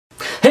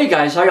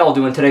guys, how y'all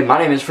doing today? My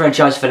name is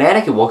Franchise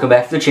Fanatic and welcome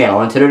back to the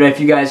channel. And today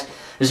for you guys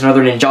is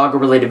another Ninjago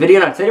related video.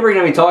 Now today we're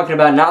going to be talking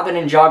about not the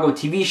Ninjago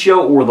TV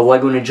show or the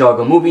Lego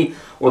Ninjago movie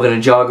or the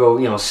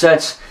Ninjago,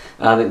 sets.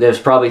 There's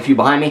probably a few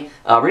behind me.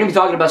 We're going to be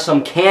talking about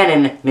some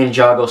canon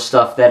Ninjago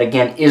stuff that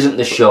again isn't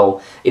the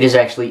show. It is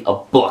actually a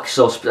book.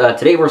 So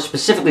today we're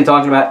specifically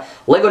talking about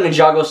Lego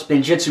Ninjago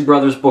Spinjitzu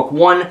Brothers Book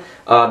 1,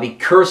 The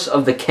Curse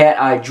of the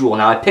Cat-Eye Jewel.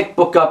 Now I picked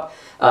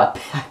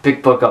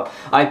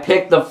I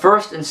picked the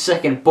first and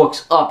second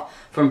books up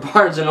from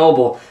Barnes &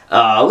 Noble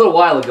a little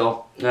while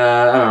ago. I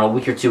don't know, a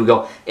week or two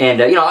ago.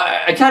 And,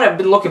 I kind of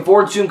been looking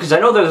forward to them because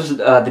I know there's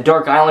the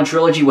Dark Island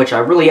trilogy, which I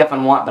really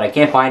effing want, but I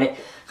can't find it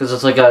because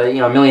it's like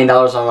 $1 million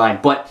online.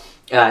 But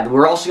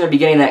we're also going to be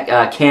getting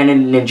that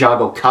Canon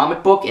Ninjago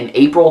comic book in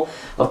April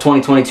of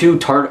 2022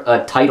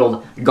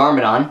 titled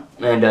Garmadon.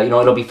 And,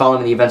 it'll be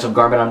following the events of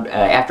Garmadon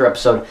after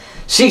episode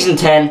Season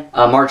 10,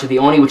 March of the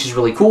Oni, which is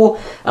really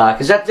cool.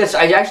 Because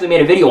I actually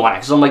made a video on it.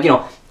 Because I'm like,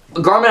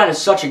 Garmadon is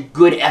such a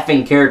good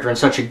effing character and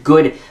such a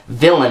good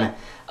villain.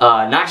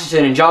 Not just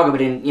in Ninjago,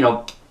 but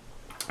in,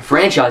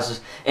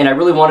 franchises. And I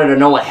really wanted to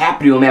know what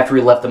happened to him after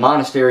he left the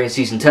monastery in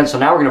Season 10. So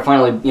now we're going to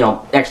finally,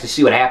 actually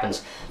see what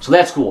happens. So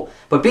that's cool.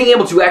 But being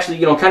able to actually,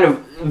 kind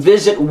of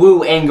visit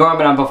Wu and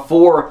Garmadon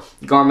before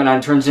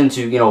Garmadon turns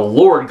into,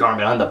 Lord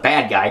Garmadon, the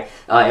bad guy,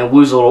 and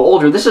Wu's a little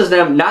older. This is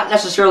them not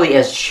necessarily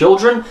as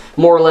children,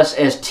 more or less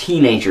as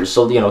teenagers.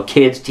 So,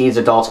 kids, teens,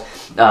 adults.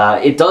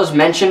 It does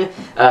mention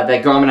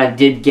that Garmadon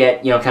did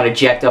get, kind of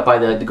jacked up by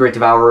the Great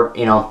Devourer,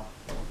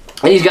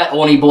 and he's got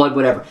Oni blood,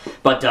 whatever.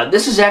 But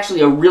this is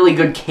actually a really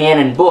good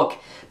canon book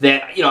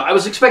that, I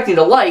was expecting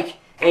to like.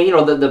 And,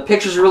 the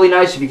pictures are really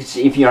nice. If you can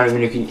see,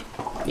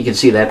 you can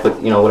see that,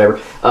 but, whatever.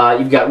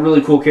 You've got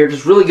really cool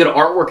characters, really good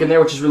artwork in there,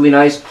 which is really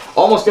nice.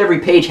 Almost every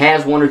page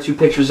has 1 or 2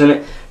 pictures in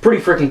it.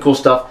 Pretty freaking cool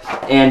stuff.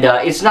 And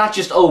it's not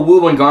just,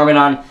 Wu and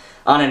Garmadon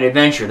on an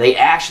adventure. They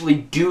actually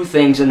do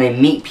things and they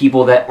meet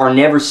people that are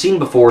never seen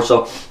before.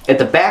 So, at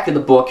the back of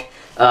the book,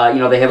 they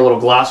have a little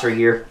glossary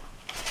here.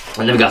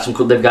 And they've got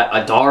they've got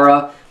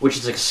Adara, which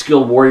is like a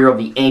skilled warrior of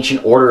the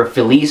Ancient Order of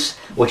Felice,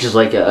 which is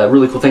like a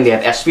really cool thing. They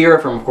have Esphira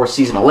from, of course,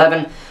 Season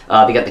 11.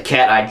 They got the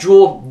Cat-Eye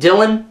Jewel.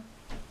 Dylan,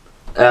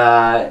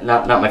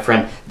 not my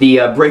friend.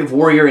 The Brave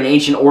Warrior in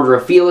Ancient Order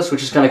of Felis,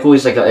 which is kind of cool.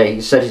 He's like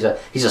he said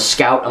he's a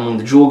scout among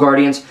the Jewel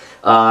Guardians.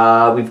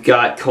 We've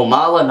got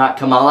Komala, not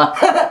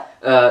Kamala,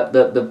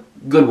 the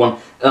good one,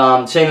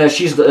 saying that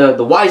she's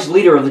the wise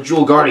leader of the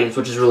Jewel Guardians,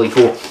 which is really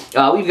cool.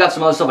 We've got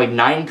some other stuff like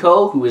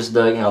Ninjago, who is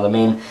the the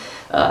main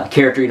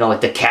character, like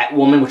the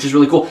Catwoman, which is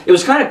really cool. It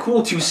was kind of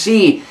cool to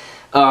see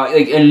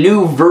like a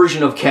new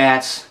version of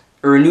cats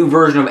or a new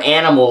version of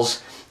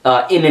animals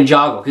in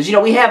Ninjago, because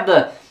we have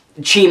the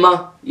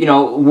Chima,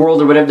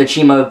 world or whatever, the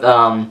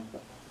Chima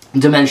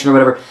dimension or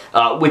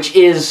whatever, which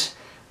is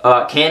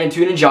canon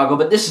to Ninjago,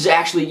 but this is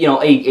actually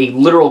a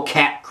literal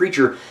cat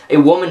creature, a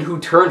woman who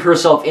turned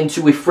herself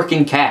into a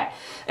freaking cat.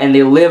 And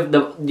they live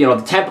the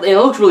temple. And it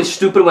looks really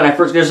stupid when I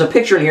first. There's a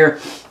picture in here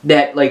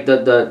that like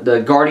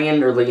the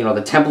guardian or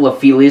the temple of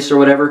Felice or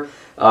whatever.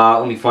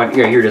 Let me find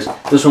here. Here it is.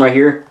 This one right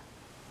here.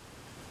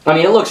 I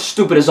mean, it looks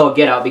stupid as all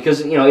get out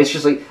because it's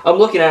just like I'm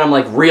looking at it, I'm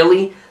like,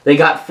 really? They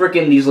got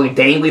freaking these like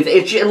dangly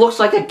things. It looks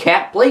like a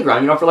cat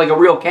playground, for like a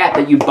real cat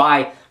that you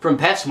buy from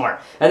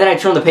PetSmart. And then I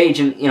turned the page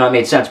and it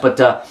made sense,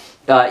 but.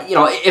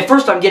 At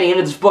first I'm getting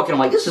into this book and I'm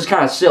like, this is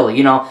kind of silly,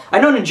 I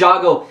know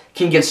Ninjago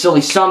can get silly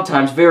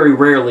sometimes, very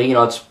rarely,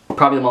 it's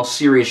probably the most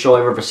serious show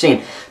I've ever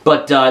seen,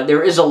 but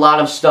there is a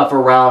lot of stuff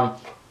around,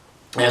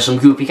 some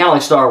goofy, kind of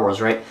like Star Wars,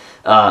 right?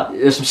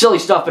 There's some silly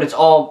stuff, but it's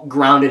all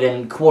grounded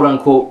in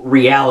quote-unquote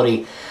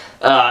reality,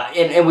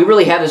 and we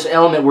really have this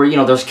element where,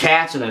 there's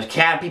cats and there's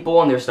cat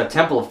people and there's the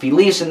Temple of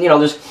Felice and,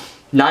 there's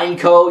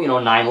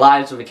Ninjago, 9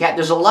 lives of a cat.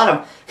 There's a lot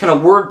of kind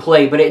of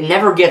wordplay, but it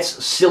never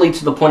gets silly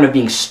to the point of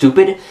being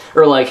stupid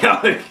or like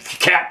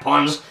cat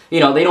puns. They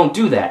don't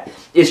do that.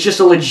 It's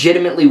just a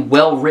legitimately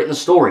well-written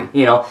story.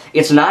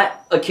 It's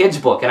not a kid's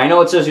book, and I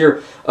know it says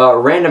here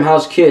Random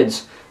House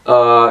Kids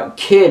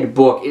kid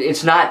book.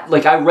 It's not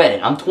like I read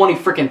it. I'm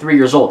 23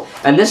 years old,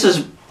 and this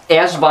is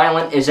as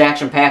violent, as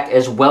action-packed,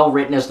 as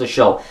well-written as the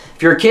show.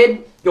 If you're a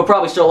kid, you'll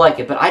probably still like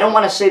it, but I don't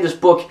want to say this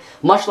book,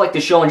 much like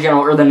the show in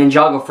general, or the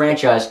Ninjago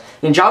franchise,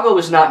 Ninjago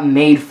is not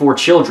made for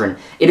children.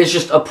 It is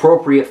just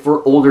appropriate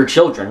for older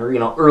children,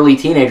 or, early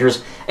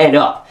teenagers and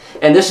up.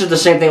 And this is the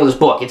same thing with this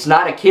book. It's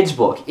not a kid's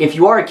book. If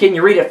you are a kid and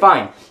you read it,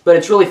 fine. But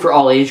it's really for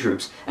all age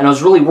groups. And I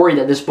was really worried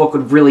that this book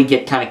would really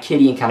get kind of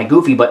kiddie and kind of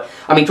goofy. But,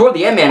 toward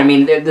the end,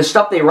 man, the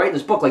stuff they write in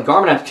this book, like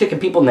Garmadon's kicking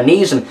people in the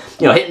knees and,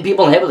 hitting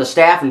people in the head with a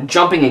staff and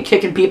jumping and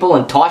kicking people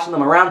and tossing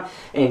them around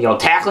and,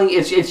 tackling.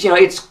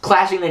 It's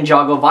classic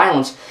Ninjago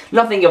violence.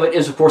 Nothing of it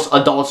is, of course,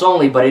 adults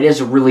only, but it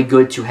is really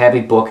good to have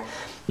a book,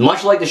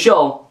 much like the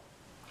show,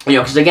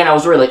 because, again, I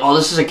was worried, like, oh,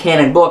 this is a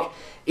canon book.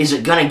 Is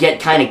it going to get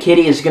kind of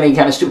kiddie? Is it going to get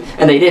kind of stupid?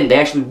 And they didn't. They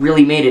actually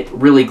really made it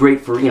really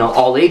great for,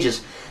 all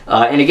ages.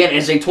 And again,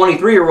 as a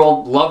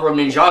 23-year-old lover of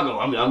Ninjago,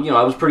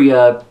 I was pretty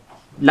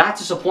not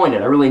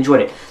disappointed. I really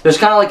enjoyed it. There's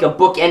kind of like a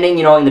book ending,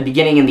 you know, in the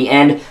beginning and the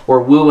end, where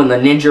Wu and the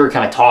ninja are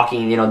kind of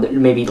talking, you know,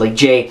 maybe like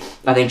Jay,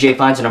 I think Jay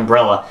finds an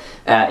umbrella,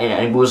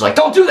 and Wu's like,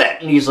 don't do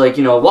that! And he's like,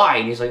 you know, why?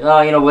 And he's like,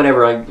 oh, you know,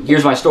 whatever,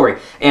 here's my story.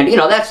 And, you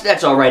know,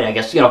 that's alright, I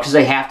guess, you know, because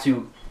they have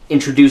to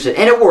introduce it,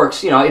 and it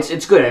works, you know,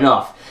 it's good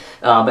enough.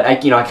 But I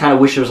kind of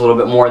wish there was a little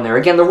bit more in there.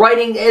 Again, the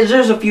writing,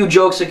 there's a few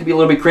jokes that could be a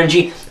little bit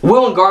cringy.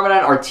 Will and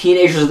Garmadon are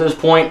teenagers at this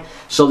point,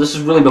 so this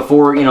is really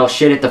before, you know,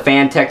 shit hit the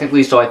fan,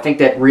 technically, so I think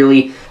that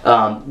really,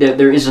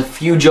 there is a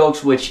few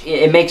jokes which,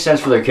 it makes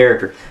sense for their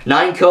character.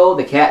 Ninjago,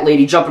 the cat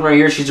lady jumping right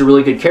here, she's a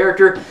really good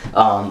character,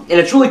 and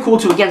it's really cool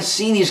to, again,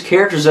 see these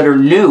characters that are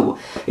new.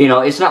 You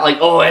know, it's not like,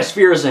 oh,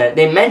 Asphira's in it.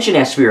 They mention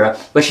Asphira,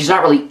 but she's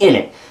not really in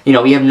it. You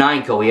know, we have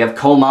Ninjago, we have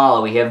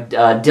Komala, we have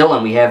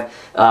Dylan, we have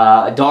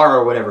Adara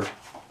or whatever.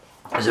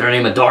 Is it her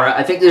name, Adara?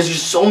 I think there's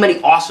just so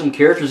many awesome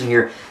characters in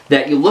here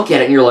that you look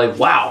at it and you're like,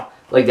 wow.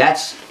 Like,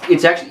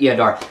 it's actually, yeah,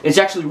 Adara. It's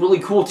actually really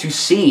cool to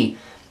see, you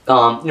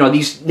know,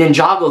 these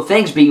Ninjago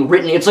things being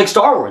written. It's like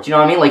Star Wars, you know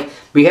what I mean? Like,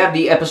 we have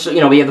the episode,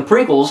 you know, we have the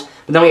prequels,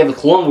 but then we have the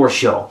Clone Wars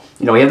show.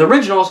 You know, we have the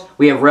originals,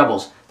 we have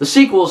Rebels. The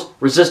sequels,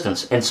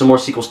 Resistance, and some more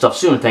sequel stuff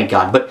soon, thank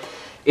God. But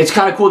it's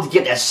kind of cool to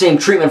get that same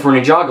treatment for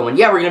Ninjago. And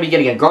yeah, we're going to be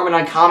getting a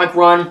Garmadon comic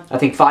run, I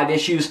think 5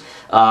 issues.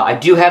 I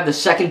do have the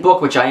second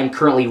book, which I am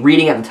currently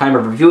reading at the time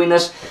of reviewing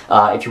this.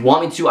 If you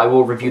want me to, I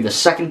will review the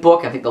second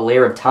book. I think The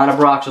Lair of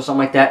Tanabrox or something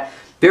like that.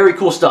 Very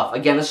cool stuff.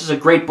 Again, this is a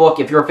great book.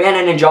 If you're a fan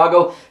of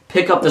Ninjago,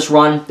 pick up this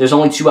run. There's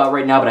only 2 out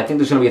right now, but I think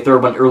there's going to be a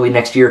 3rd one early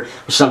next year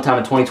or sometime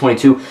in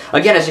 2022.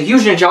 Again, as a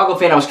huge Ninjago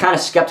fan, I was kind of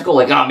skeptical,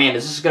 like, oh man,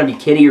 is this going to be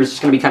kiddie or is this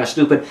going to be kind of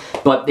stupid?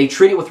 But they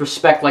treat it with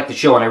respect like the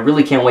show, and I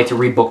really can't wait to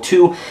read book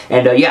 2.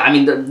 And yeah, I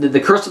mean, the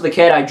Curse of the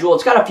Cat-Eye Jewel,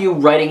 it's got a few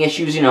writing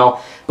issues, you know,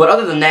 but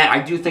other than that,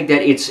 I do think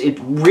that it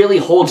really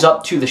holds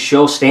up to the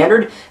show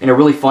standard in a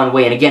really fun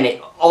way. And again,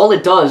 all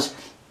it does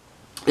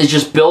is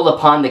just build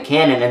upon the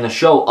canon and the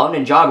show of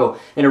Ninjago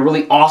in a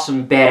really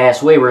awesome,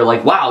 badass way where you're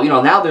like, wow, you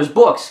know, now there's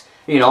books,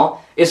 you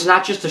know, it's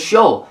not just a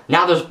show.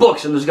 Now there's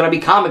books, and there's going to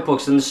be comic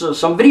books, and there's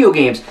some video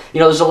games. You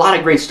know, there's a lot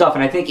of great stuff,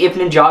 and I think if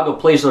Ninjago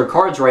plays their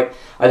cards right,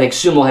 I think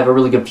soon we'll have a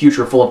really good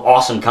future full of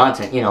awesome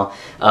content, you know.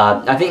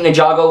 I think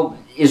Ninjago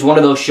is one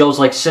of those shows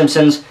like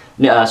Simpsons,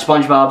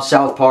 SpongeBob,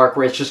 South Park,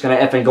 where it's just going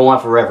to effing go on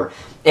forever.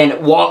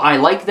 And while I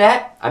like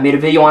that, I made a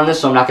video on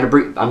this, so I'm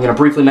going to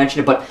briefly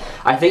mention it, but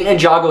I think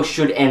Ninjago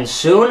should end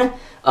soon.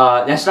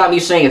 That's not me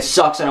saying it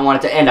sucks and I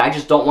want it to end. I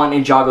just don't want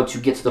Ninjago to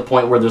get to the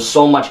point where there's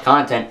so much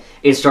content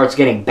it starts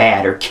getting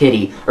bad or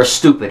kiddie or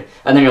stupid.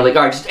 And then you're like,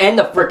 alright, just end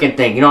the frickin'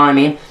 thing, you know what I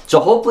mean? So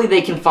hopefully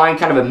they can find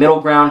kind of a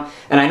middle ground.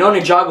 And I know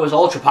Ninjago is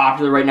ultra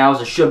popular right now,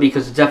 as it should be,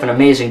 because it's definitely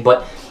amazing,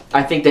 but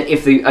I think that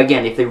if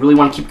they really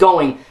want to keep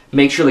going,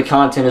 make sure the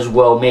content is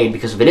well made,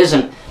 because if it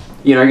isn't,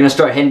 you know, you're going to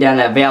start heading down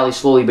that valley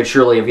slowly but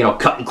surely of, you know,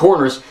 cutting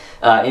corners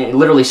and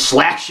literally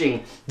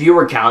slashing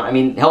viewer count. I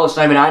mean, hell, it's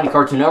not even on the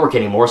Cartoon Network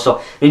anymore.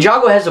 So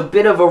Ninjago has a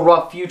bit of a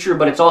rough future,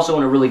 but it's also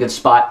in a really good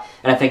spot.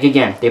 And I think,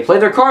 again, they play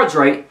their cards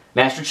right.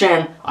 Master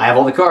Chen, I have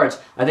all the cards.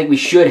 I think we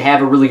should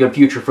have a really good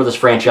future for this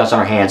franchise on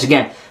our hands.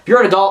 Again, if you're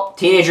an adult,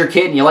 teenager,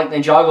 kid, and you like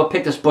Ninjago,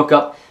 pick this book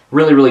up.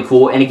 Really, really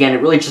cool. And again,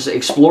 it really just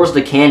explores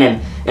the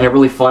canon in a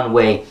really fun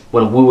way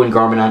when Wu and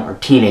Garmadon are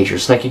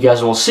teenagers. Thank you guys,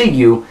 and we'll see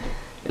you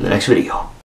in the next video.